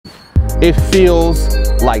it feels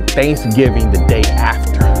like Thanksgiving the day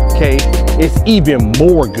after, okay? It's even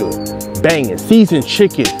more good. Banging, seasoned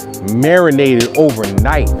chicken marinated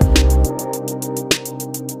overnight.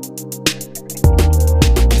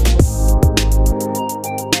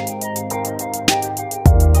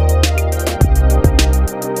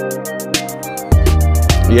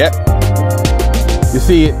 Yep, you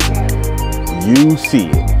see it, you see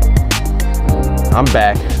it. I'm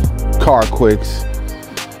back, CarQuicks.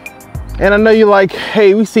 And I know you're like,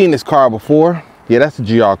 hey, we've seen this car before. Yeah, that's the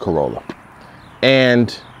GR Corolla.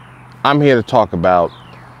 And I'm here to talk about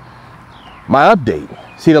my update.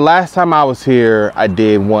 See, the last time I was here, I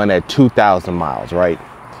did one at 2,000 miles, right?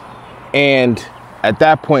 And at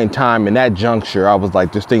that point in time, in that juncture, I was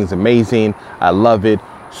like, this thing's amazing. I love it,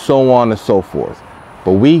 so on and so forth.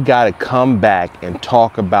 But we got to come back and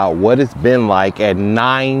talk about what it's been like at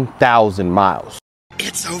 9,000 miles.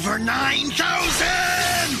 It's over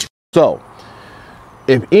 9,000! So,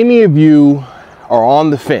 if any of you are on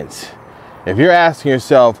the fence, if you're asking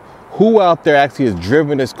yourself, who out there actually has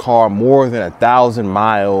driven this car more than 1,000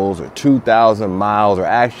 miles or 2,000 miles, or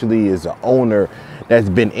actually is an owner that's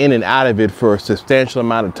been in and out of it for a substantial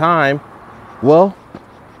amount of time, well,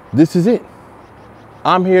 this is it.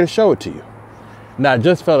 I'm here to show it to you. Now, I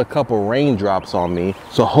just felt a couple raindrops on me,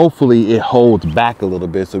 so hopefully it holds back a little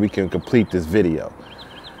bit so we can complete this video.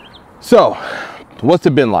 So, what's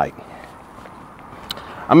it been like?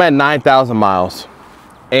 I'm at 9,000 miles,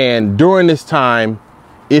 and during this time,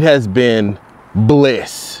 it has been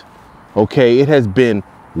bliss, okay? It has been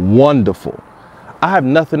wonderful. I have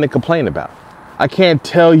nothing to complain about. I can't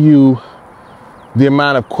tell you the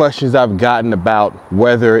amount of questions I've gotten about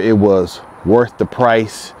whether it was worth the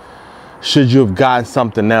price. Should you have gotten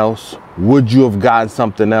something else? Would you have gotten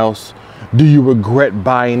something else? Do you regret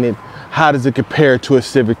buying it? How does it compare to a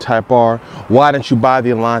Civic Type R? Why didn't you buy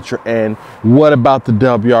the Elantra N? What about the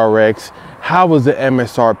WRX? How was the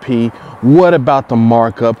MSRP? What about the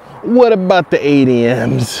markup? What about the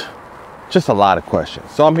ADMs? Just a lot of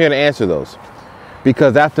questions. So I'm here to answer those,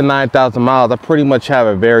 because after 9,000 miles, I pretty much have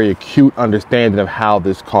a very acute understanding of how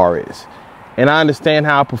this car is. And I understand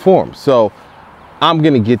how it performs. So I'm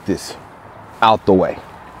gonna get this out the way.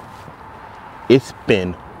 It's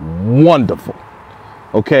been wonderful,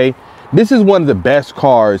 okay? This is one of the best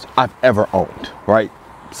cars I've ever owned, right?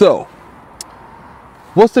 So,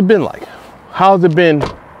 what's it been like? How's it been?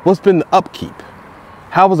 What's been the upkeep?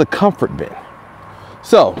 How has the comfort been?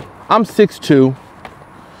 So, I'm 6'2".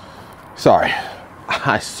 Sorry,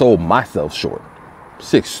 I sold myself short.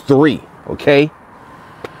 6'3", okay?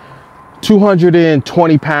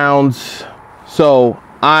 220 pounds. So,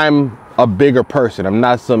 I'm a bigger person. I'm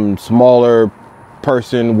not some smaller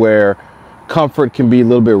person where comfort can be a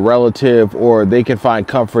little bit relative, or they can find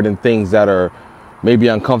comfort in things that are maybe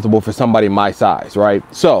uncomfortable for somebody my size, right?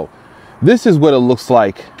 So this is what it looks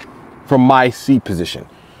like from my seat position.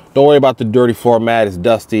 Don't worry about the dirty floor mat, it's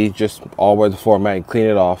dusty, just all wear the floor mat and clean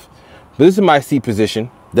it off. But this is my seat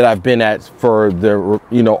position that I've been at for the,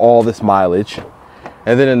 all this mileage.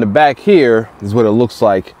 And then in the back here is what it looks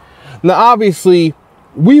like. Now, obviously,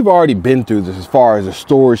 we've already been through this as far as the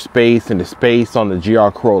storage space and the space on the GR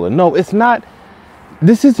Corolla. No, it's not.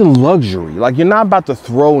 This isn't luxury. Like, you're not about to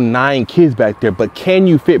throw 9 kids back there, but can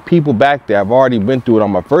you fit people back there? I've already been through it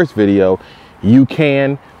on my first video. You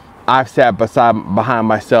can. I've sat behind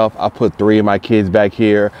myself. I put 3 of my kids back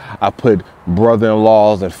here. I put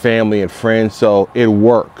brother-in-laws and family and friends, so it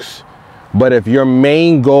works. But if your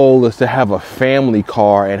main goal is to have a family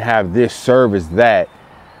car and have this service, that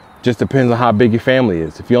just depends on how big your family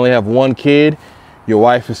is. If you only have 1 kid, your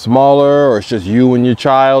wife is smaller, or it's just you and your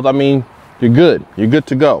child, I mean, you're good. You're good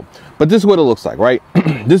to go. But this is what it looks like, right?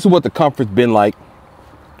 This is what the comfort's been like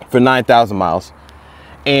for 9,000 miles.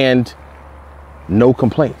 And no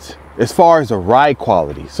complaints as far as the ride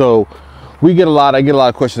quality. So I get a lot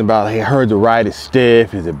of questions about, hey, I heard the ride is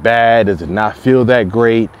stiff. Is it bad? Does it not feel that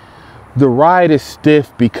great? The ride is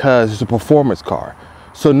stiff because it's a performance car.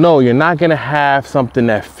 So no, you're not gonna have something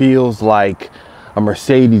that feels like a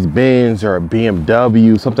Mercedes-Benz or a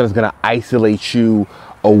BMW, something that's gonna isolate you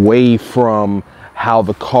away from how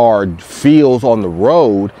the car feels on the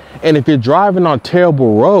road. And if you're driving on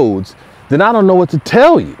terrible roads, then I don't know what to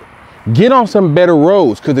tell you. Get on some better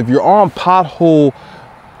roads, because if you're on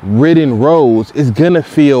pothole-ridden roads, it's gonna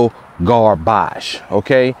feel garbage,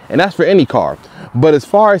 okay? And that's for any car. But as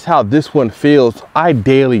far as how this one feels, I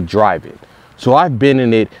daily drive it. So I've been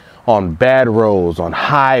in it on bad roads, on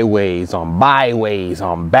highways, on byways,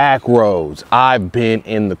 on back roads. I've been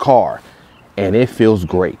in the car and it feels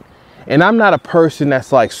great. And I'm not a person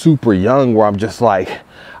that's like super young where I'm just like,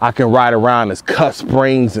 I can ride around and cut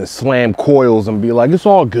springs and slam coils and be like, it's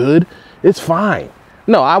all good, it's fine.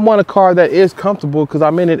 No, I want a car that is comfortable because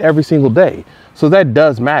I'm in it every single day. So that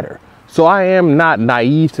does matter. So I am not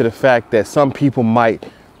naive to the fact that some people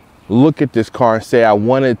might look at this car and say, I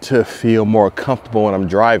wanted to feel more comfortable when I'm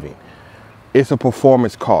driving. It's a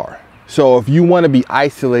performance car. So if you want to be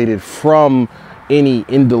isolated from any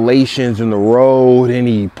undulations in the road,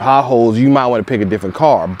 any potholes, you might want to pick a different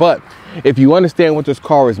car. But if you understand what this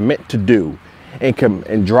car is meant to do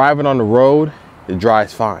and drive it on the road, it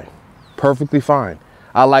drives fine, perfectly fine.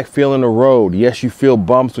 I like feeling the road. Yes, you feel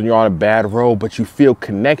bumps when you're on a bad road, but you feel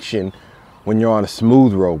connection when you're on a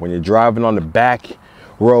smooth road. When you're driving on the back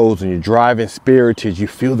roads and you're driving spirited, you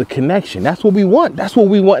feel the connection. That's what we want. That's what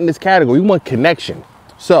we want in this category. We want connection.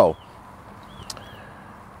 So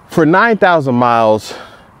for 9,000 miles,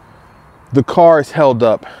 the car is held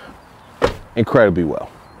up incredibly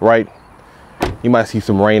well, right? You might see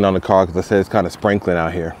some rain on the car because I said it's kind of sprinkling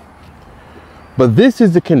out here. But this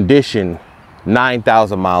is the condition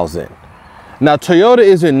 9,000 miles in. Now, Toyota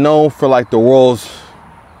isn't known for like the world's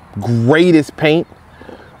greatest paint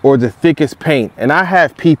or the thickest paint. And I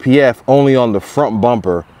have PPF only on the front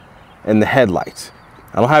bumper and the headlights.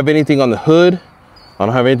 I don't have anything on the hood. I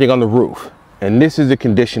don't have anything on the roof. And this is the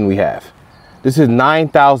condition we have. This is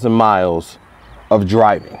 9,000 miles of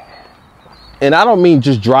driving. And I don't mean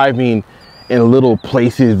just driving in little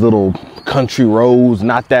places, little country roads,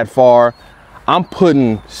 not that far. I'm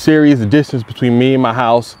putting serious distance between me and my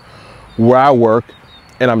house where I work,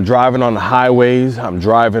 and I'm driving on the highways. I'm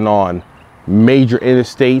driving on major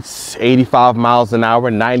interstates, 85 miles an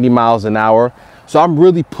hour, 90 miles an hour. So I'm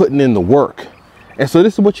really putting in the work. And so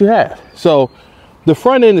this is what you have. So the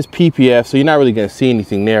front end is PPF, so you're not really gonna see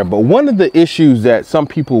anything there. But one of the issues that some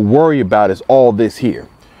people worry about is all this here.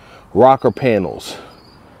 Rocker panels,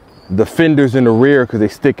 the fenders in the rear because they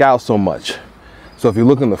stick out so much. So if you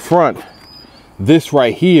look in the front, this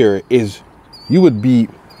right here is, you would be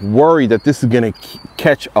worried that this is gonna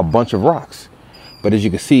catch a bunch of rocks. But as you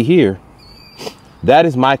can see here, that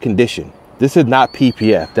is my condition. This is not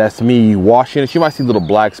PPF. That's me washing it. You might see little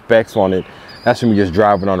black specks on it. That's from me just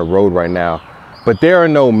driving on the road right now. But there are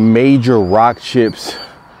no major rock chips.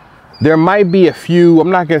 There might be a few. I'm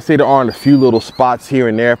not gonna say there aren't a few little spots here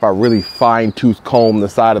and there if I really fine tooth comb the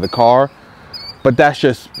side of the car, but that's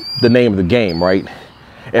just the name of the game, right?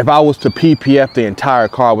 If I was to PPF the entire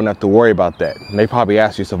car, I wouldn't have to worry about that. And they probably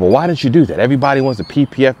ask yourself, well, why didn't you do that? Everybody wants to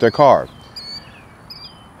PPF their car.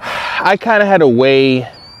 I kind of had to weigh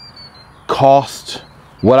cost,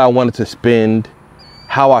 what I wanted to spend,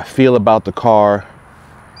 how I feel about the car,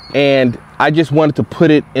 and I just wanted to put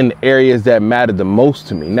it in the areas that mattered the most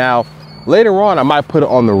to me. Now, later on, I might put it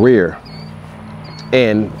on the rear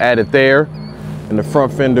and add it there, and the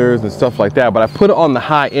front fenders and stuff like that. But I put it on the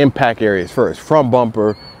high impact areas first: front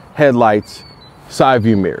bumper, headlights, side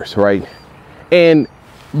view mirrors, right? And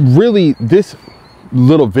really, this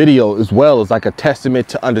little video as well is like a testament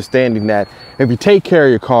to understanding that if you take care of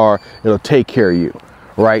your car, it'll take care of you,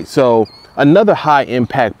 right? So another high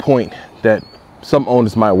impact point that some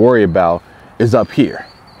owners might worry about is up here.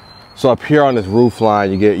 So up here on this roof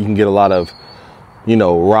line, you can get a lot of, you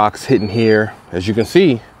know, rocks hitting here. As you can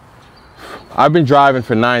see, I've been driving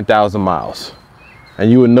for 9,000 miles, and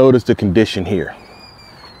you would notice the condition here.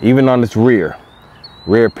 Even on this rear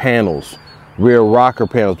panels, rear rocker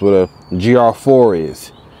panels where the GR4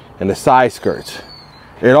 is, and the side skirts.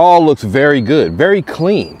 It all looks very good, very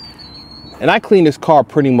clean. And I clean this car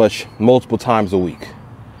pretty much multiple times a week.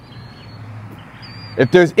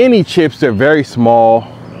 If there's any chips, they're very small.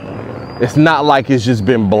 It's not like it's just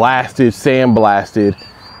been blasted, sandblasted.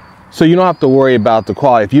 So you don't have to worry about the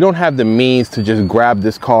quality. If you don't have the means to just grab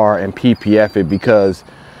this car and PPF it, because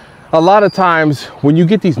a lot of times when you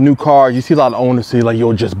get these new cars, you see a lot of owners say like,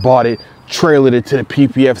 yo, just bought it, trailered it to the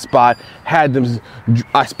PPF spot, had them,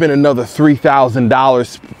 I spent another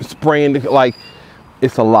 $3,000 spraying, like,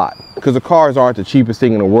 it's a lot. Because the cars aren't the cheapest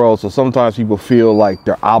thing in the world, so sometimes people feel like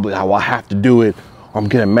they're obligated, well, I have to do it, or I'm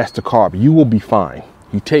gonna mess the car up. You will be fine.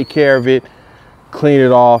 You take care of it, clean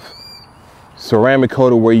it off, ceramic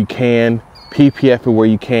coat it where you can, PPF it where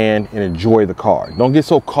you can, and enjoy the car. Don't get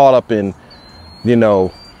so caught up in, you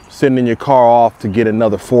know, sending your car off to get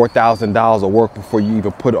another $4,000 of work before you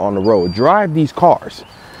even put it on the road. Drive these cars.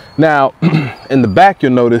 Now, in the back,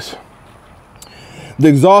 you'll notice the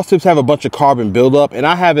exhaust tips have a bunch of carbon buildup, and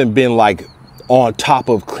I haven't been like on top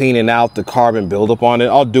of cleaning out the carbon buildup on it.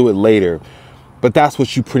 I'll do it later, but that's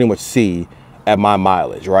what you pretty much see at my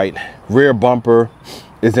mileage, right? Rear bumper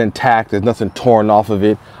is intact. There's nothing torn off of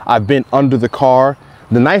it. I've been under the car,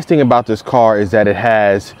 The nice thing about this car is that it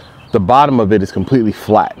has, the bottom of it is completely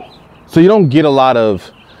flat. So you don't get a lot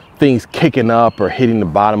of things kicking up or hitting the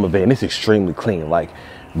bottom of it, and it's extremely clean, like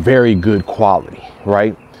very good quality,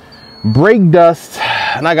 right? Brake dust,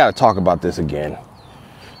 and I gotta talk about this again.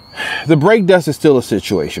 The brake dust is still a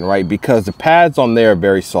situation, right? Because the pads on there are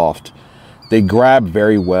very soft. They grab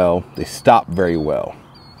very well, they stop very well,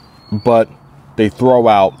 but they throw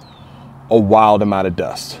out a wild amount of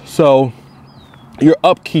dust. So your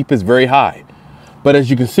upkeep is very high. But as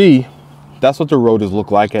you can see, that's what the rotors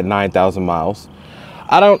look like at 9,000 miles.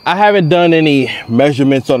 I haven't done any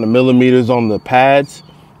measurements on the millimeters on the pads,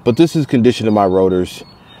 but this is condition of my rotors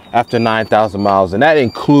after 9,000 miles, and that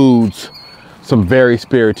includes some very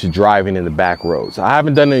spirited driving in the back roads. I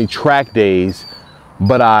haven't done any track days,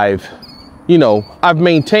 but I've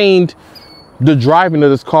maintained the driving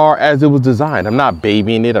of this car as it was designed. I'm not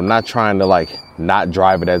babying it. I'm not trying to like not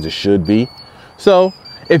drive it as it should be. So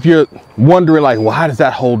if you're wondering like, well, how does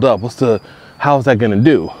that hold up? How's that gonna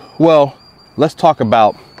do? Well, let's talk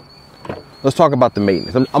about the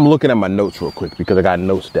maintenance. I'm looking at my notes real quick because I got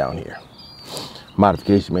notes down here.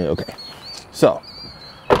 Modification, man. Okay. So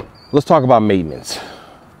let's talk about maintenance.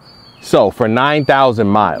 So for 9,000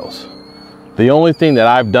 miles, the only thing that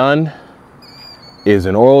I've done is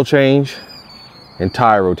an oil change and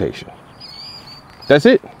tire rotation. That's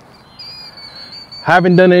it.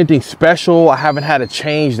 Haven't done anything special. I haven't had to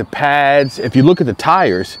change the pads. If you look at the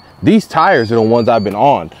tires, these tires are the ones I've been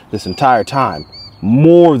on this entire time.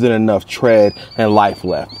 More than enough tread and life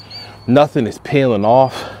left. Nothing is peeling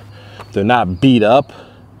off. They're not beat up.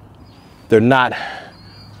 They're not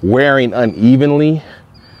wearing unevenly.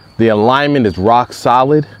 The alignment is rock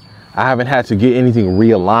solid. I haven't had to get anything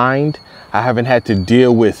realigned. I haven't had to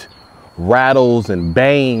deal with rattles and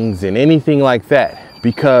bangs and anything like that,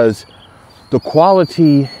 because the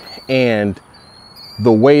quality and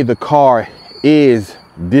the way the car is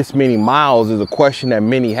this many miles is a question that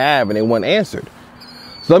many have and they want answered.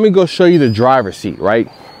 So let me go show you the driver's seat,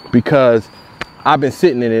 right? Because I've been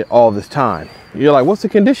sitting in it all this time. You're like, what's the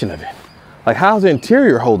condition of it? Like, how's the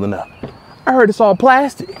interior holding up? I heard it's all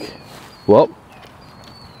plastic. Well,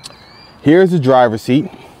 here's the driver's seat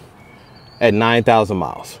at 9,000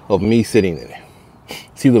 miles of me sitting in it.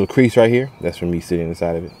 See a little crease right here? That's from me sitting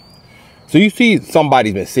inside of it. So you see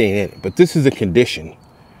somebody's been sitting in it, but this is a condition.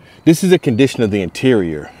 This is a condition of the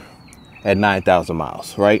interior at 9,000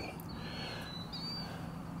 miles, right?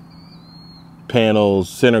 Panels,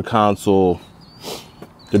 center console.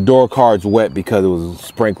 The door card's wet because it was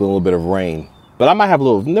sprinkling a little bit of rain. But I might have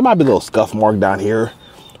there might be a little scuff mark down here,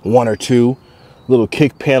 one or two. Little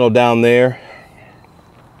kick panel down there.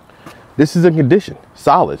 This is a condition,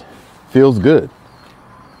 solid, feels good.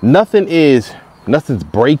 Nothing's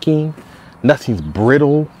breaking, nothing's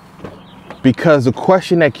brittle, because the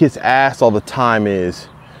question that gets asked all the time is,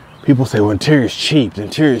 people say, well, interior's cheap, the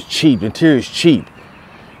interior's cheap, the interior's cheap.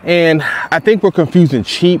 And I think we're confusing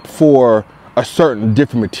cheap for a certain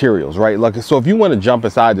different materials, right? Like, so if you want to jump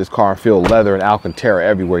inside this car and feel leather and Alcantara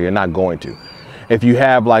everywhere, you're not going to. If you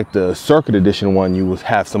have like the Circuit Edition one, you will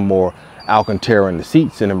have some more Alcantara in the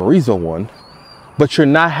seats, and the Marizo one, but you're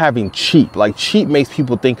not having cheap. Like, cheap makes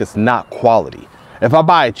people think it's not quality. If I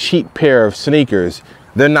buy a cheap pair of sneakers,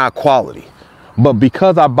 they're not quality. But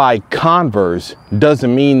because I buy Converse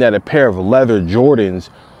doesn't mean that a pair of leather Jordans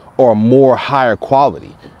are more higher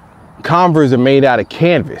quality. Converse are made out of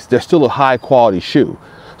canvas. They're still a high quality shoe.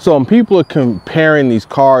 So when people are comparing these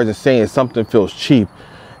cars and saying something feels cheap,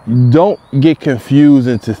 don't get confused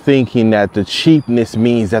into thinking that the cheapness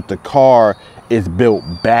means that the car is built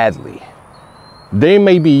badly. They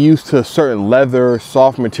may be used to certain leather,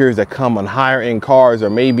 soft materials that come on higher end cars, or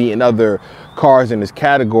maybe in other cars in this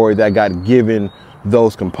category that got given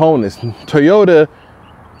those components. Toyota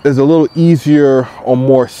is a little easier or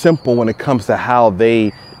more simple when it comes to how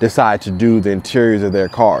they decide to do the interiors of their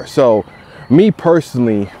cars. So me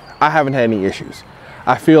personally, I haven't had any issues.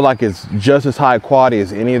 I feel like it's just as high quality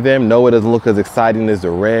as any of them. No, it doesn't look as exciting as the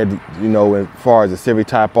red, you know, as far as the Civic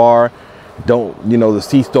Type R. The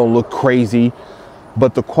seats don't look crazy,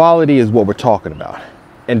 but the quality is what we're talking about.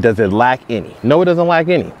 And does it lack any? No, it doesn't lack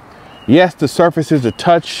any. Yes, the surfaces to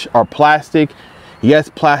touch are plastic. Yes,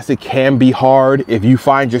 plastic can be hard. If you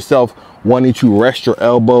find yourself wanting to rest your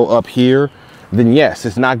elbow up here, then yes,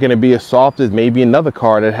 it's not going to be as soft as maybe another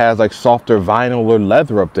car that has like softer vinyl or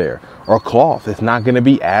leather up there, or cloth. It's not going to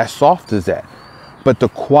be as soft as that. But the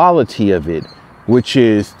quality of it, which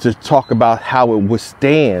is to talk about how it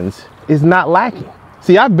withstands, is not lacking.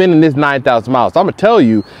 See, I've been in this 9,000 miles. So I'm going to tell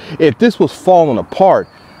you, if this was falling apart,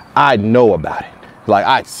 I'd know about it. Like,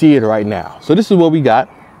 I'd see it right now. So this is what we got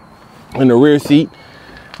in the rear seat.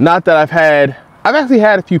 Not that I've actually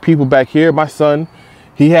had a few people back here. My son,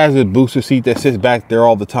 he has a booster seat that sits back there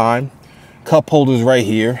all the time. Cup holders right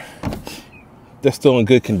here. They're still in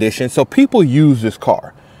good condition. So people use this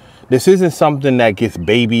car. This isn't something that gets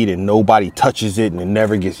babied and nobody touches it and it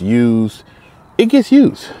never gets used. It gets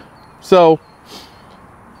used. So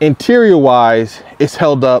interior wise, it's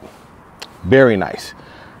held up very nice.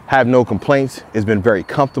 Have no complaints. It's been very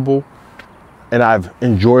comfortable and I've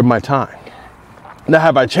enjoyed my time. Now,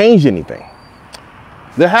 have I changed anything?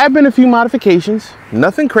 There have been a few modifications.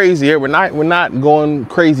 Nothing crazy here. We're not going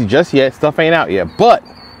crazy just yet. Stuff ain't out yet. But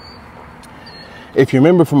if you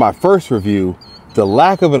remember from my first review, the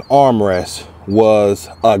lack of an armrest was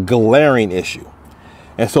a glaring issue.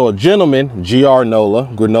 And so a gentleman,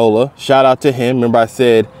 Granola, shout out to him. Remember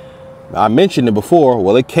I mentioned it before.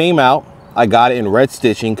 Well, it came out. I got it in red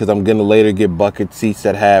stitching because I'm going to later get bucket seats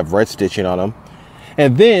that have red stitching on them.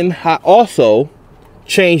 And then I also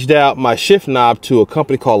changed out my shift knob to a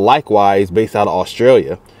company called Likewise based out of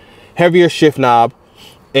Australia. Heavier shift knob.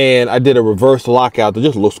 And I did a reverse lockout that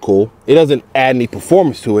just looks cool. It doesn't add any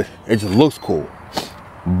performance to it. It just looks cool.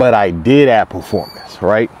 But I did add performance,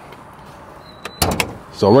 right?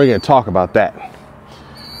 So we're going to talk about that.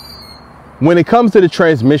 When it comes to the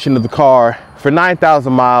transmission of the car, for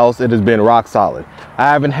 9,000 miles, it has been rock solid. I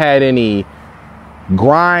haven't had any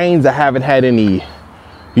grinds. I haven't had any,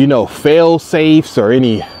 fail safes or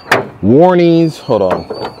any warnings. Hold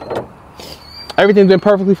on. Everything's been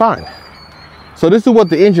perfectly fine. So this is what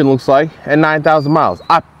the engine looks like at 9,000 miles.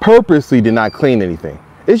 I purposely did not clean anything.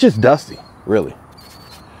 It's just dusty, really.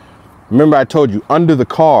 Remember I told you under the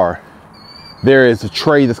car, there is a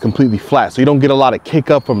tray that's completely flat. So you don't get a lot of kick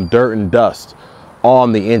up from dirt and dust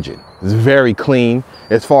on the engine. It's very clean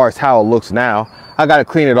as far as how it looks now. I got to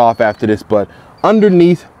clean it off after this, but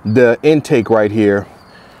underneath the intake right here,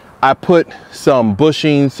 I put some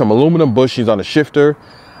bushings, some aluminum bushings on the shifter.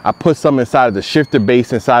 I put some inside of the shifter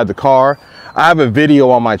base inside the car. I have a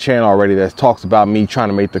video on my channel already that talks about me trying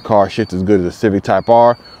to make the car shift as good as a Civic Type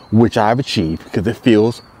R, which I've achieved because it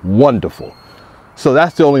feels wonderful. So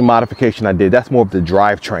that's the only modification I did. That's more of the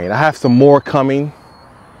drivetrain. I have some more coming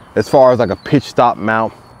as far as like a pitch stop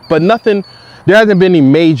mount, but nothing, there hasn't been any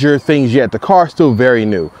major things yet. The car's still very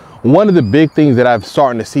new. One of the big things that I'm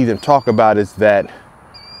starting to see them talk about is that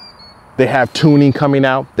they have tuning coming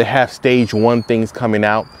out. They have stage 1 things coming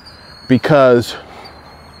out, because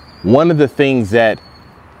one of the things that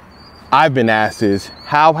I've been asked is,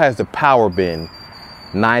 how has the power been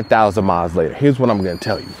 9,000 miles later? Here's what I'm going to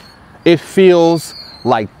tell you. It feels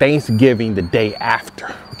like Thanksgiving the day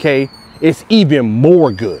after, okay? It's even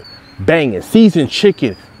more good. Banging, seasoned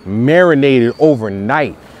chicken, marinated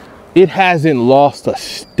overnight. It hasn't lost a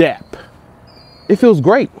step. It feels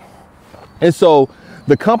great. And so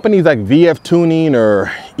the companies like VF Tuning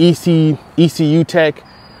or ECU Tech,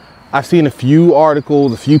 I've seen a few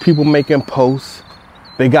articles, a few people making posts.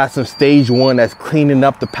 They got some stage 1 that's cleaning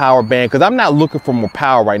up the power band, because I'm not looking for more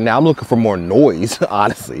power right now. I'm looking for more noise,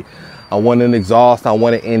 honestly. I want an exhaust, I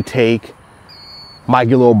want an intake. Might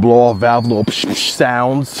get a little blow off valve, little psh psh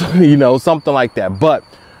sounds, something like that. But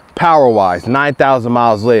power wise, 9,000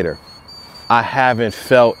 miles later, I haven't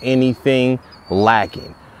felt anything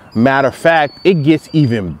lacking. Matter of fact, it gets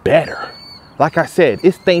even better. Like I said,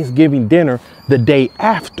 it's Thanksgiving dinner the day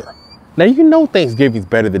after. Now, Thanksgiving's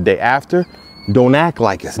better the day after. Don't act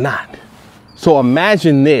like it's not. So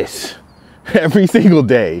imagine this every single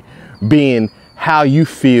day being how you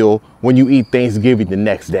feel when you eat Thanksgiving the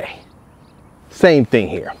next day. Same thing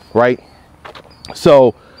here, right?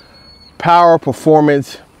 So power,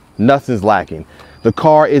 performance, nothing's lacking. The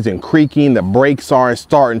car isn't creaking. The brakes aren't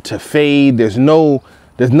starting to fade. There's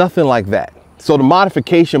nothing like that. So the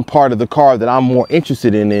modification part of the car that I'm more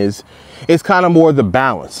interested in is kind of more the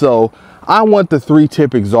balance. So I want the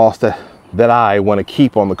 3-tip exhaust that I want to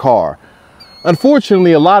keep on the car.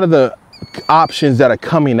 Unfortunately, a lot of the options that are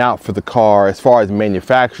coming out for the car as far as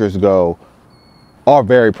manufacturers go are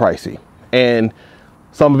very pricey. And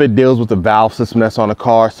some of it deals with the valve system that's on the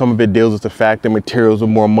car. Some of it deals with the fact that materials are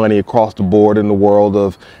more money across the board in the world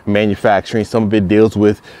of manufacturing. Some of it deals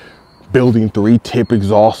with building 3-tip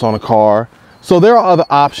exhaust on a car. So there are other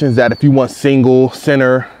options that if you want single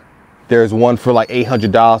center, there's one for like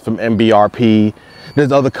 $800 from MBRP.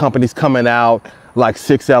 There's other companies coming out like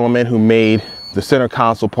 6 Element who made the center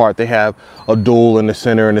console part. They have a dual in the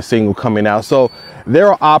center and a single coming out. So there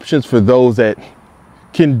are options for those that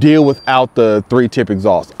can deal without the 3-tip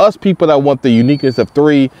exhaust. Us people that want the uniqueness of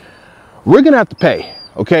 3, we're gonna have to pay,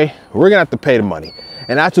 okay? We're gonna have to pay the money.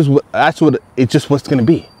 And that's just what's gonna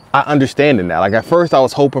be. I understand it now. Like at first I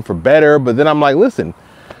was hoping for better, but then I'm like, listen,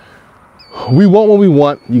 we want what we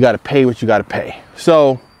want. You got to pay what you got to pay.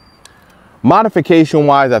 So modification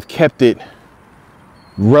wise, I've kept it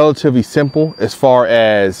relatively simple as far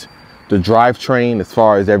as the drivetrain, as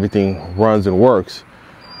far as everything runs and works.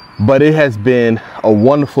 But it has been a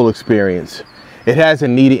wonderful experience. It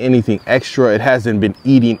hasn't needed anything extra. It hasn't been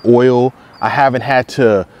eating oil. I haven't had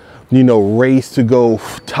to, you know, race to go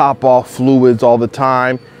top off fluids all the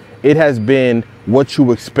time. It has been what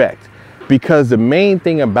you expect, because the main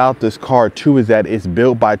thing about this car too is that it's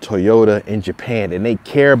built by Toyota in Japan, and they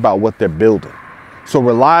care about what they're building. So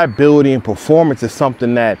reliability and performance is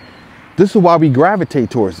something that, this is why we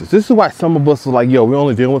gravitate towards this. This is why some of us are like, yo, we're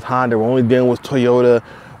only dealing with Honda, we're only dealing with Toyota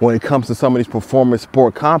when it comes to some of these performance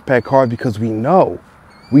sport compact cars, because we know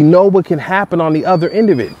what can happen on the other end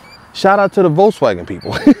of it. Shout out to the Volkswagen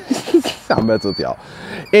people. I'm messing with y'all.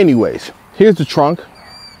 Anyways, here's the trunk.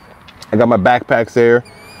 I got my backpacks there.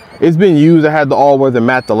 It's been used. I had the all-weather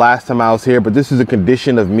mat the last time I was here, but this is a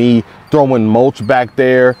condition of me throwing mulch back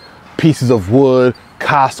there, pieces of wood,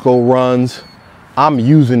 Costco runs. I'm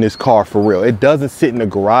using this car for real. It doesn't sit in the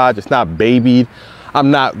garage. It's not babied.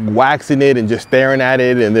 I'm not waxing it and just staring at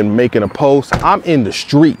it and then making a post. I'm in the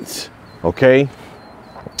streets, okay?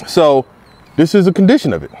 So this is a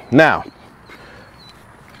condition of it. Now,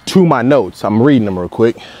 to my notes, I'm reading them real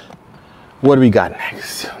quick. What do we got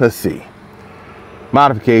next? Let's see.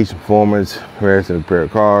 Modification, performance, comparison of pair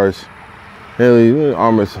of cars,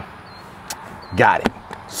 armors. Got it.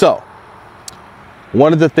 So,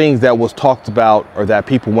 one of the things that was talked about, or that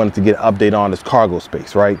people wanted to get an update on, is cargo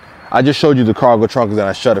space, right? I just showed you the cargo trunk and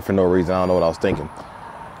I shut it for no reason. I don't know what I was thinking.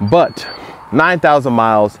 But 9,000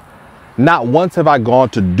 miles, not once have I gone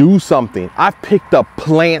to do something. I've picked up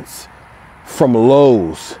plants from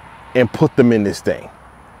Lowe's and put them in this thing.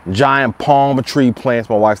 Giant palm tree plants.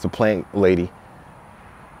 My wife's a plant lady.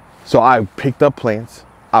 So I picked up plants.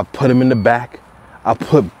 I put them in the back. I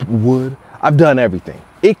put wood. I've done everything.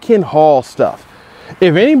 It can haul stuff.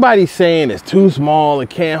 If anybody's saying it's too small, it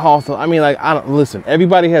can't haul stuff, I mean, like, listen,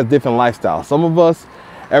 everybody has different lifestyles. Some of us,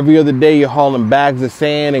 every other day, you're hauling bags of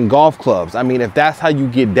sand and golf clubs. I mean, if that's how you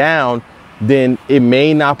get down, then it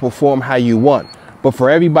may not perform how you want. But for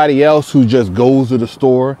everybody else who just goes to the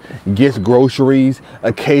store, gets groceries,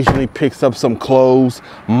 occasionally picks up some clothes,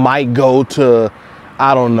 might go to,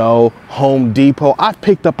 I don't know, Home Depot. I've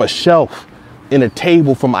picked up a shelf and a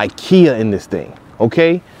table from IKEA in this thing,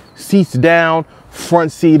 okay? Seats down,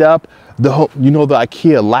 front seat up, you know the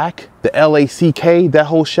IKEA lack, the L-A-C-K, that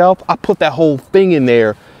whole shelf, I put that whole thing in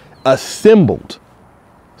there, assembled.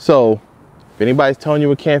 So if anybody's telling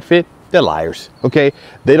you it can't fit, they're liars, okay?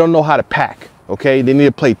 They don't know how to pack, okay? They need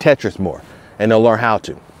to play Tetris more, and they'll learn how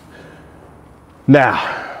to.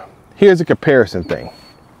 Now, here's a comparison thing.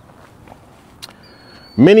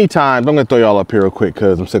 Many times, I'm gonna throw y'all up here real quick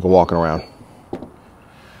because I'm sick of walking around.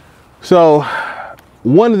 So,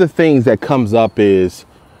 one of the things that comes up is,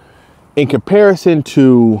 in comparison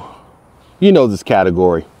to, you know, this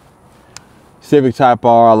category, Civic Type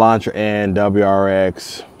R, Elantra N,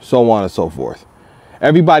 WRX, so on and so forth.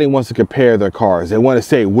 Everybody wants to compare their cars. They want to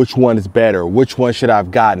say which one is better, which one should I've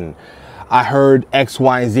gotten. I heard X,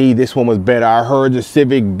 Y, and Z, this one was better. I heard the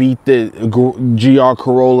Civic beat the GR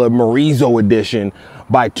Corolla Morizo edition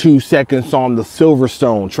by 2 seconds on the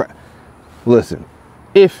Silverstone. Listen,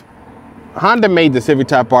 if Honda made the Civic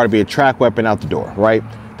Type R to be a track weapon out the door, right?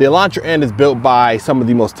 The Elantra N is built by some of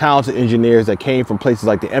the most talented engineers that came from places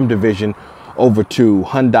like the M Division over to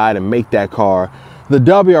Hyundai to make that car. The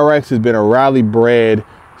WRX has been a rally bred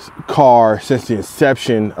car since the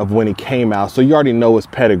inception of when it came out, so you already know its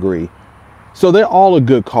pedigree. So they're all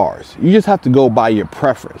good cars. You just have to go by your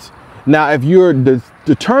preference. Now, if you're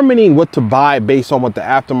determining what to buy based on what the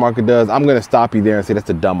aftermarket does, I'm going to stop you there and say that's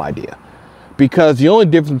a dumb idea. Because the only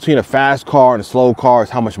difference between a fast car and a slow car is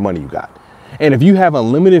how much money you got. And if you have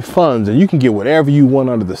unlimited funds, and you can get whatever you want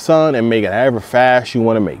under the sun and make it however fast you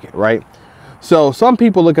want to make it, right? So some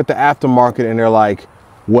people look at the aftermarket and they're like,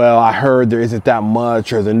 well, I heard there isn't that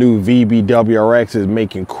much, or the new VB WRX is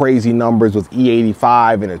making crazy numbers with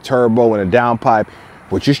E85 and a turbo and a downpipe,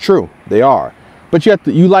 which is true, they are. But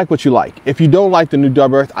you like what you like. If you don't like the new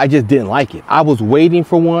WRX, I just didn't like it. I was waiting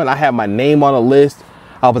for one. I had my name on a list.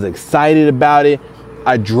 I was excited about it.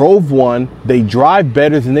 I drove one. They drive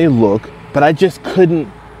better than they look, but I just couldn't,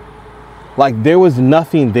 like, there was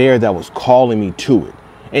nothing there that was calling me to it.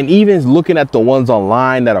 And even looking at the ones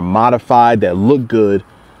online that are modified, that look good,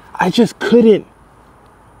 I just couldn't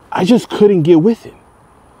get with it.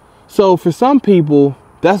 So for some people,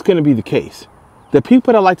 that's going to be the case. The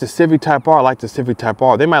people that like the Civic Type R like the Civic Type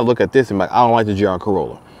R. They might look at this and be like, I don't like the GR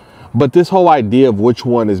Corolla. But this whole idea of which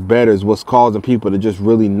one is better is what's causing people to just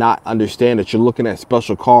really not understand that you're looking at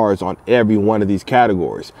special cars on every one of these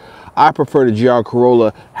categories. I prefer the GR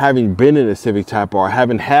Corolla, having been in a Civic Type R,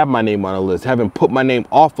 having had my name on a list, having put my name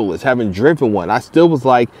off the list, having driven one. I still was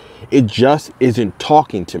like, it just isn't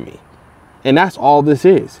talking to me. And that's all this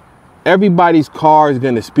is. Everybody's car is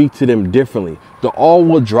going to speak to them differently. The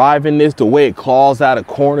all-wheel drive in this, the way it claws out of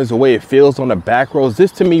corners, the way it feels on the back roads,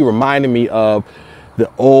 this to me reminded me of the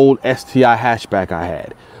old STI hatchback I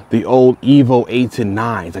had, the old Evo 8s and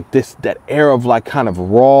 9s, like this, that era of like kind of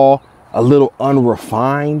raw, a little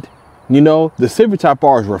unrefined. You know, the Civic Type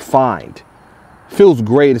R is refined, feels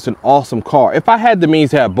great. It's an awesome car. If I had the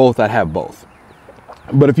means to have both, I'd have both.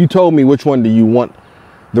 But if you told me which one do you want,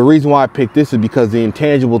 the reason why I picked this is because the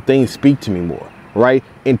intangible things speak to me more, right?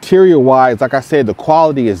 Interior wise, like I said, the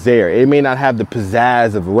quality is there. It may not have the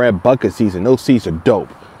pizzazz of red bucket seats, and those seats are dope.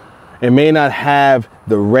 It may not have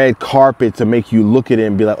the red carpet to make you look at it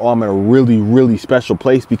and be like, oh, I'm in a really, really special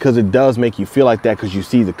place, because it does make you feel like that because you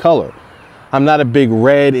see the color. I'm not a big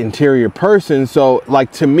red interior person, so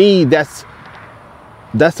like to me, that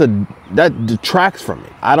detracts from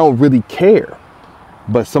it. I don't really care,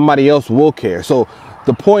 but somebody else will care. So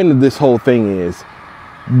the point of this whole thing is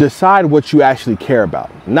decide what you actually care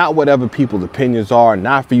about, not what other people's opinions are,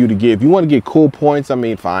 not for you to get. If you want to get cool points, I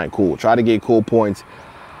mean, fine, cool. Try to get cool points.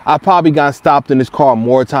 I probably got stopped in this car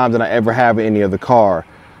more times than I ever have in any other car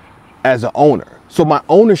as an owner. So my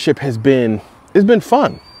ownership has been, it's been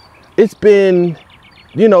fun. It's been,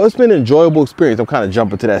 you know, it's been an enjoyable experience. I'm kind of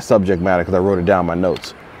jumping to that subject matter because I wrote it down in my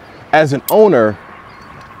notes. As an owner,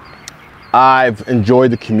 I've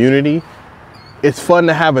enjoyed the community. It's fun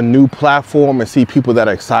to have a new platform and see people that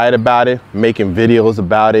are excited about it, making videos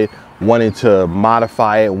about it, wanting to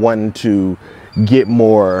modify it, wanting to get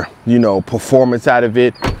more, you know, performance out of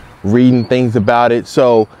it, reading things about it.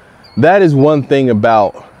 So that is one thing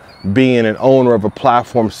about being an owner of a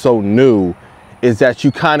platform so new, is that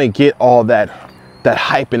you kind of get all that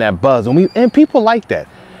hype and that buzz. And people like that.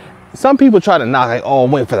 Some people try to knock, like, oh,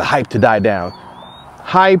 I'm waiting for the hype to die down.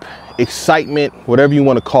 Hype, excitement, whatever you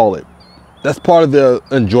want to call it. That's part of the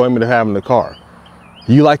enjoyment of having the car.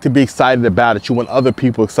 You like to be excited about it. You want other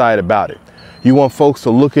people excited about it. You want folks to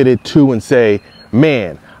look at it too and say,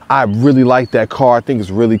 man, I really like that car. I think it's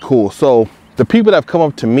really cool. So the people that have come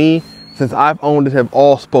up to me since I've owned it have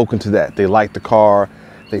all spoken to that. They like the car.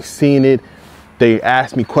 They've seen it. They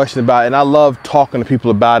ask me questions about it. And I love talking to people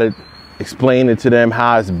about it, explaining to them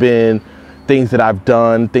how it's been, things that I've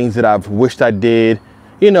done, things that I've wished I did.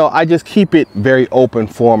 You know, I just keep it very open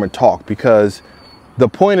form and talk, because the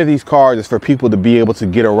point of these cars is for people to be able to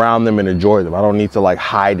get around them and enjoy them. I don't need to like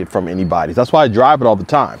hide it from anybody. That's why I drive it all the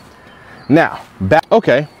time. Now,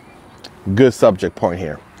 okay, good subject point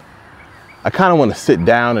here. I kind of want to sit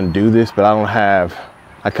down and do this, but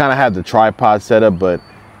I kind of have the tripod set up, but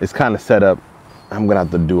it's kind of set up. I'm going to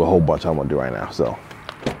have to do a whole bunch I'm going to do right now. So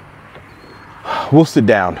we'll sit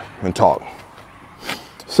down and talk.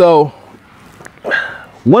 So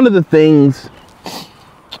one of the things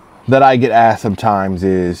that I get asked sometimes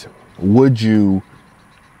is, would you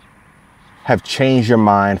have changed your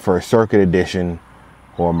mind for a Circuit Edition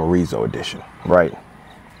or a Marizo Edition, right?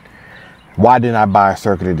 Why didn't I buy a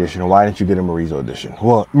Circuit Edition, or why didn't you get a Marizo Edition?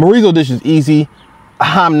 Well, Marizo Edition is easy.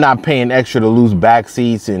 I'm not paying extra to lose back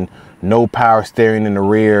seats and no power steering in the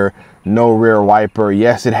rear, no rear wiper.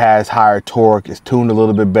 Yes, it has higher torque. It's tuned a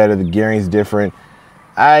little bit better. The gearing's different.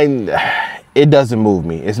 It doesn't move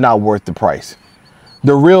me. It's not worth the price.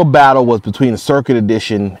 The real battle was between a Circuit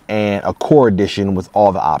Edition and a Core Edition with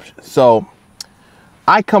all the options. So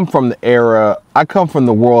I come from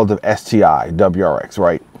the world of STI, WRX,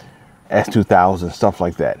 right? S2000, stuff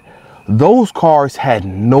like that. Those cars had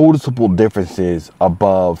noticeable differences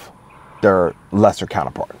above their lesser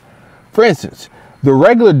counterpart. For instance, the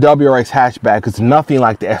regular WRX hatchback is nothing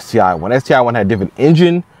like the STI one. STI one had different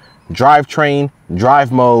engine, drivetrain,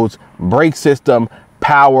 drive modes, brake system,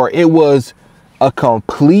 power. It was a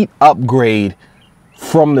complete upgrade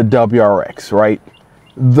from the WRX, right?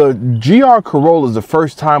 The GR Corolla is the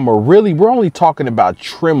first time we're only talking about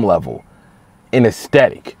trim level and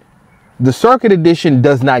aesthetic. The Circuit Edition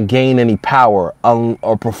does not gain any power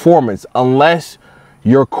or performance unless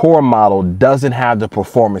your core model doesn't have the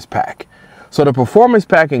performance pack. So the performance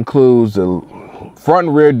pack includes the front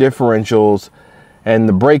and rear differentials, and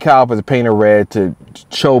the brake calipers are painted red to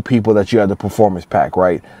show people that you have the performance pack,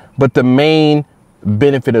 right? But the main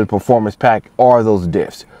benefit of the performance pack are those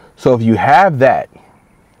diffs. So if you have that,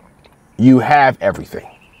 you have everything.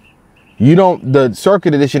 The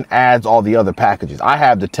Circuit Edition adds all the other packages. I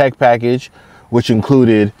have the tech package, which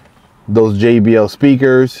included those JBL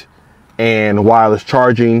speakers. and wireless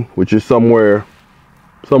charging, which is somewhere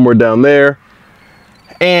down there.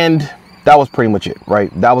 And that was pretty much it,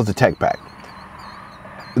 right? That was the tech pack.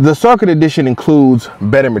 The Circuit Edition includes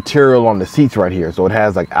better material on the seats right here. So it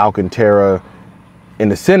has like Alcantara in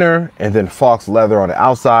the center, and then Fox leather on the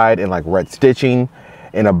outside, and like red stitching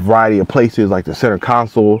in a variety of places. Like the center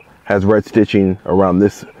console has red stitching around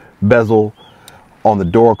this bezel, on the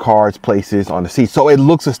door cards places, on the seat. So it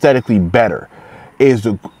looks aesthetically better.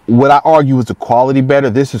 What I argue is the quality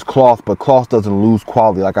better. This is cloth, but cloth doesn't lose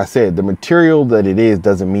quality. Like I said, the material that it is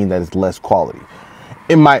doesn't mean that it's less quality.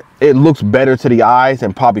 It looks better to the eyes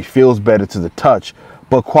and probably feels better to the touch,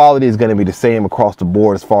 but quality is going to be the same across the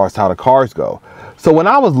board as far as how the cars go. So when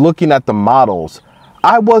I was looking at the models,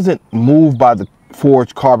 I wasn't moved by the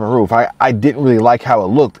forged carbon roof. I didn't really like how it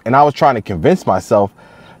looked, and I was trying to convince myself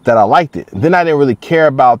that I liked it. Then I didn't really care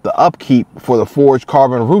about the upkeep for the forged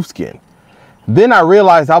carbon roof skin. Then I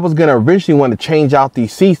realized I was going to eventually want to change out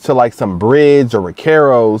these seats to like some Brids or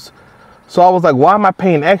Recaros. So I was like, why am I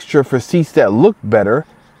paying extra for seats that look better?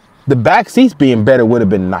 The back seats being better would have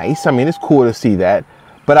been nice. I mean, it's cool to see that.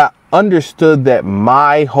 But I understood that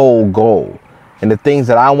my whole goal and the things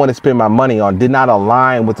that I want to spend my money on did not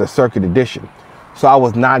align with the Circuit Edition. So I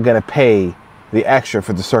was not going to pay the extra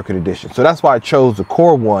for the Circuit Edition. So that's why I chose the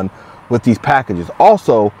core one with these packages.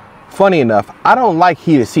 Also, funny enough, I don't like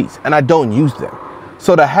heated seats and I don't use them.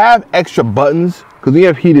 So to have extra buttons, because when you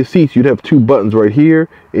have heated seats, you'd have two buttons right here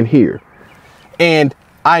and here. And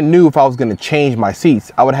I knew if I was going to change my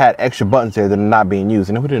seats, I would have had extra buttons there that are not being used,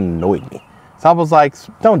 and it would have annoyed me. So I was like,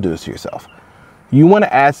 don't do this to yourself. You want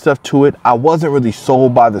to add stuff to it. I wasn't really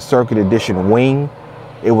sold by the Circuit Edition wing.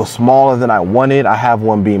 It was smaller than I wanted. I have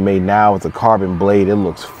one being made now. It's a carbon blade. It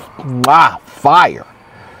looks fire.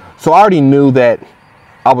 So I already knew that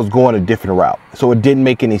I was going a different route. So it didn't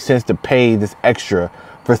make any sense to pay this extra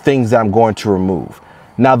for things that I'm going to remove.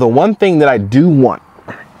 Now, the one thing that I do want,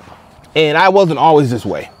 and I wasn't always this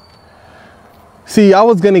way. See, I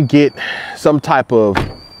was going to get some type of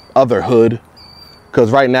other hood,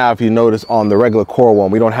 because right now, if you notice on the regular Corolla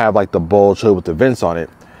one, we don't have like the bulge hood with the vents on it.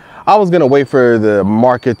 I was going to wait for the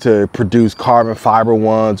market to produce carbon fiber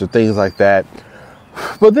ones or things like that.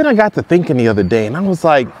 But then I got to thinking the other day, and I was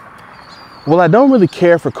like, well, I don't really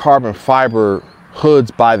care for carbon fiber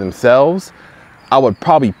hoods by themselves. I would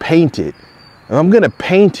probably paint it. If I'm going to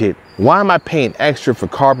paint it, why am I paying extra for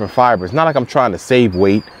carbon fiber? It's not like I'm trying to save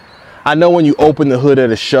weight. I know when you open the hood at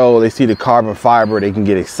a show, they see the carbon fiber, they can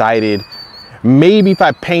get excited. Maybe if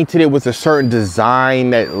I painted it with a certain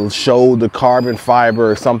design that showed the carbon fiber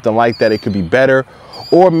or something like that, it could be better.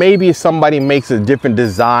 Or maybe if somebody makes a different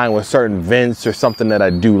design with certain vents or something that I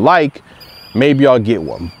do like, maybe I'll get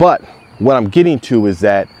one. But what I'm getting to is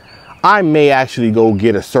that I may actually go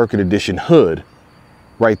get a Circuit Edition hood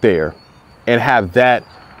right there and have that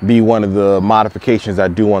be one of the modifications I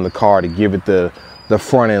do on the car to give it the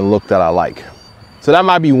front end look that I like. So that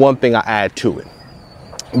might be one thing I add to it.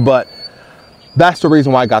 But that's the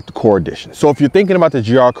reason why I got the core edition. So if you're thinking about the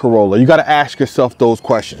GR Corolla, you got to ask yourself those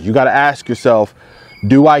questions. You got to ask yourself,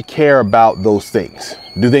 do I care about those things?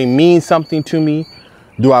 Do they mean something to me?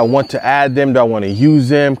 Do I want to add them? Do I want to use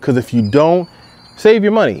them? Because if you don't, save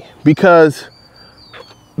your money. Because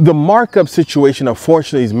the markup situation,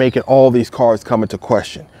 unfortunately, is making all these cars come into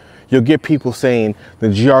question. You'll get people saying the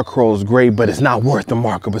GR Corolla is great, but it's not worth the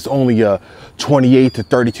markup. It's only a $28,000 to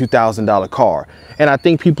 $32,000 car. And I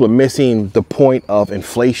think people are missing the point of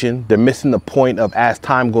inflation. They're missing the point of, as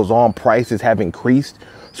time goes on, prices have increased.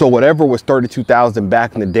 So whatever was $32,000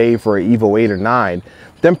 back in the day for an Evo 8 or 9,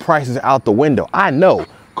 them prices are out the window. I know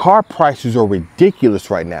car prices are ridiculous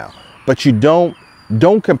right now, but you don't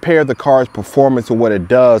compare the car's performance or what it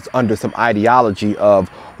does under some ideology of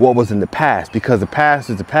what was in the past, because the past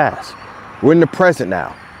is the past. We're in the present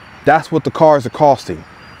now. That's what the cars are costing.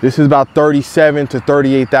 This is about $37,000 to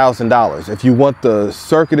 $38,000. If you want the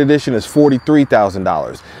Circuit Edition, it's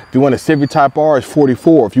 $43,000. If you want a Civic Type R, it's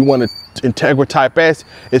 $44,000. If you want an Integra Type S,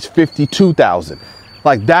 it's $52,000.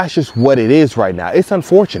 Like, that's just what it is right now. It's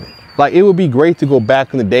unfortunate. Like, it would be great to go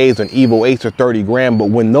back in the days when Evo 8s are 30 grand, but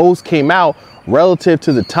when those came out, relative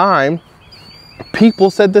to the time, people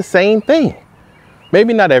said the same thing.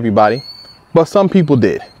 Maybe not everybody, but some people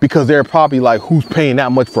did, because they're probably like, who's paying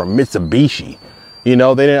that much for a Mitsubishi? You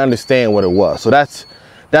know, they didn't understand what it was. So that's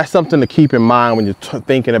something to keep in mind when you're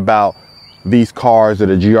thinking about these cars or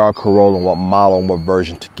the GR Corolla and what model and what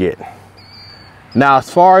version to get. Now, as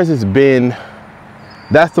far as it's been,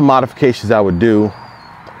 that's the modifications I would do.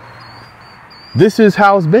 This is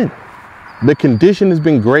how it's been. The condition has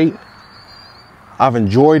been great. I've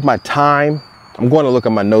enjoyed my time. I'm going to look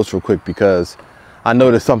at my notes real quick because I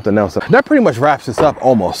noticed something else. That pretty much wraps this up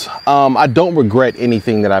almost. I don't regret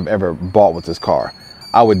anything that I've ever bought with this car.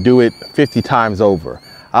 I would do it 50 times over.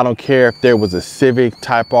 I don't care if there was a Civic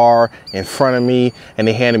Type R in front of me and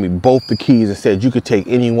they handed me both the keys and said, you could take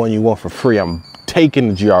any one you want for free. I'm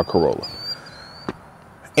taking the GR Corolla.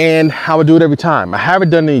 And I would do it every time. I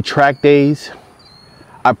haven't done any track days.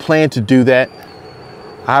 I plan to do that.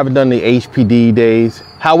 I haven't done the HPD days.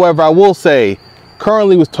 However, I will say,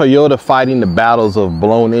 currently with Toyota fighting the battles of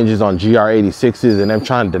blown engines on GR86s and them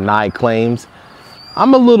trying to deny claims,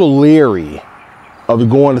 I'm a little leery of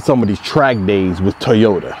going to some of these track days with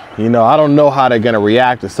Toyota. You know, I don't know how they're gonna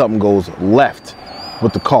react if something goes left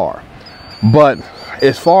with the car. But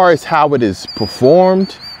as far as how it is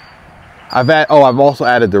performed, I've also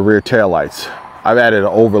added the rear taillights. I've added an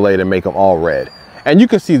overlay to make them all red. And you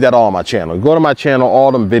can see that all on my channel. Go to my channel,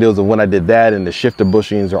 all them videos of when I did that and the shifter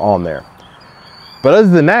bushings are on there. But other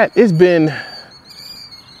than that, it's been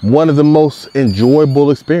one of the most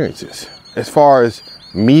enjoyable experiences. As far as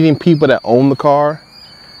meeting people that own the car,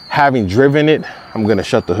 having driven it, I'm gonna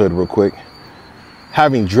shut the hood real quick.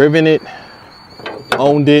 Having driven it,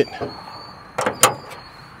 owned it,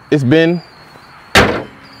 it's been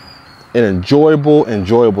an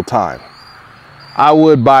enjoyable time. I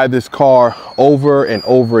would buy this car over and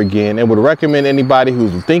over again and would recommend anybody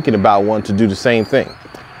who's thinking about one to do the same thing.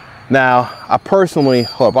 Now, I personally,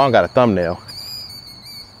 hold up, I don't got a thumbnail.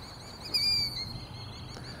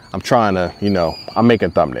 I'm trying to, you know, I'm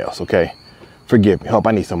making thumbnails, okay? Forgive me, hope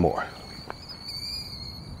I need some more.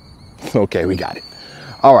 Okay, we got it.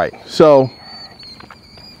 All right, so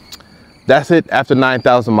that's it after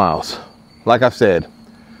 9,000 miles. Like I've said,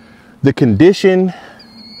 the condition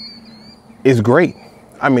is great.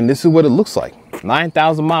 I mean, this is what it looks like.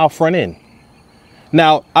 9,000 mile front end.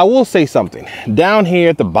 Now, I will say something. Down here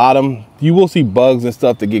at the bottom, you will see bugs and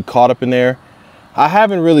stuff that get caught up in there. I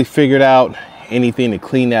haven't really figured out anything to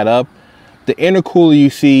clean that up. The intercooler you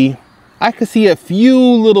see, I could see a few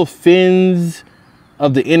little fins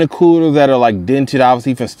of the intercooler that are like dented,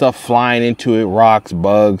 obviously from stuff flying into it, rocks,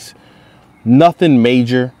 bugs. Nothing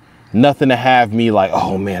major, nothing to have me like,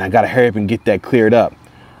 oh man, I gotta hurry up and get that cleared up.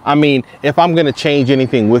 I mean, if I'm gonna change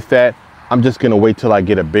anything with that, I'm just gonna wait till I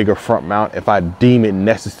get a bigger front mount if I deem it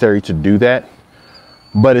necessary to do that.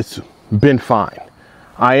 But it's been fine.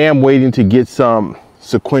 I am waiting to get some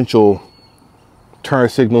sequential turn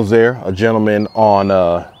signals there. A gentleman on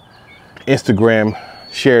Instagram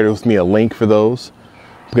shared with me a link for those.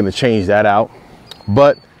 I'm gonna change that out.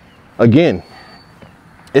 But again,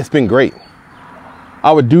 it's been great.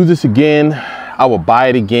 I would do this again. I would buy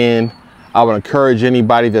it again. I would encourage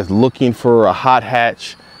anybody that's looking for a hot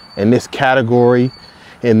hatch in this category,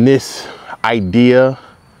 in this idea,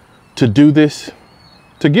 to do this,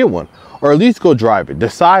 to get one, or at least go drive it.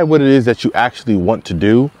 Decide what it is that you actually want to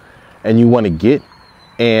do and you want to get,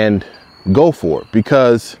 and go for it.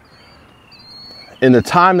 Because in the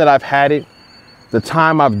time that I've had it, the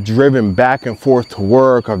time I've driven back and forth to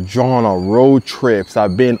work, I've gone on road trips,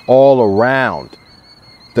 I've been all around,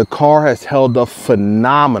 the car has held up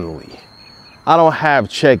phenomenally. I don't have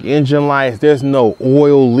check engine lights. There's no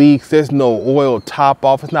oil leaks. There's no oil top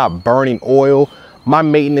off. It's not burning oil. My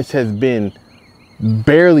maintenance has been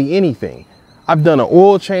barely anything. I've done an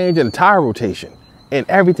oil change and a tire rotation, and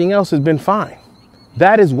everything else has been fine.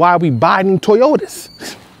 That is why we buy new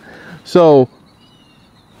Toyotas. So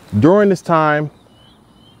during this time,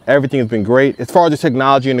 everything has been great. As far as the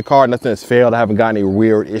technology in the car, nothing has failed. I haven't got any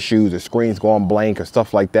weird issues or screens going blank or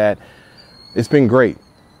stuff like that. It's been great.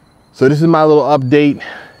 So this is my little update.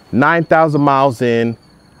 9,000 miles in,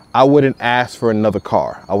 I wouldn't ask for another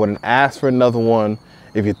car. I wouldn't ask for another one.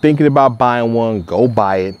 If you're thinking about buying one, go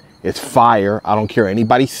buy it. It's fire. I don't care what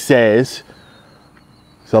anybody says.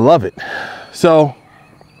 So I love it. So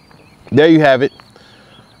there you have it.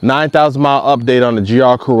 9,000 mile update on the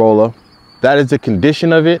GR Corolla. That is the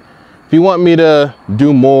condition of it. If you want me to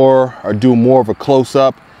do more or do more of a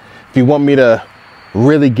close-up, if you want me to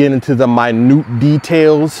really get into the minute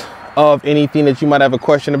details of anything that you might have a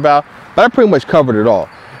question about, but I pretty much covered it all.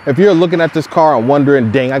 If you're looking at this car and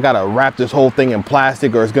wondering, dang, I gotta wrap this whole thing in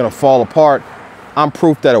plastic or it's gonna fall apart, I'm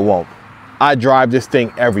proof that it won't. I drive this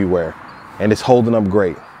thing everywhere and it's holding up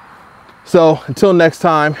great. So until next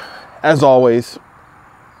time, as always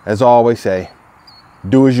say,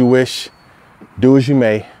 do as you wish, do as you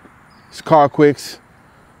may. It's CarQuicks.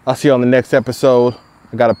 I'll see you on the next episode.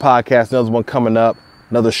 I got a podcast, another one coming up,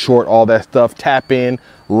 another short, all that stuff. Tap in,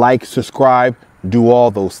 like, subscribe, do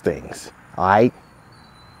all those things. All right?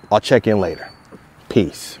 I'll check in later.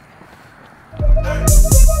 Peace.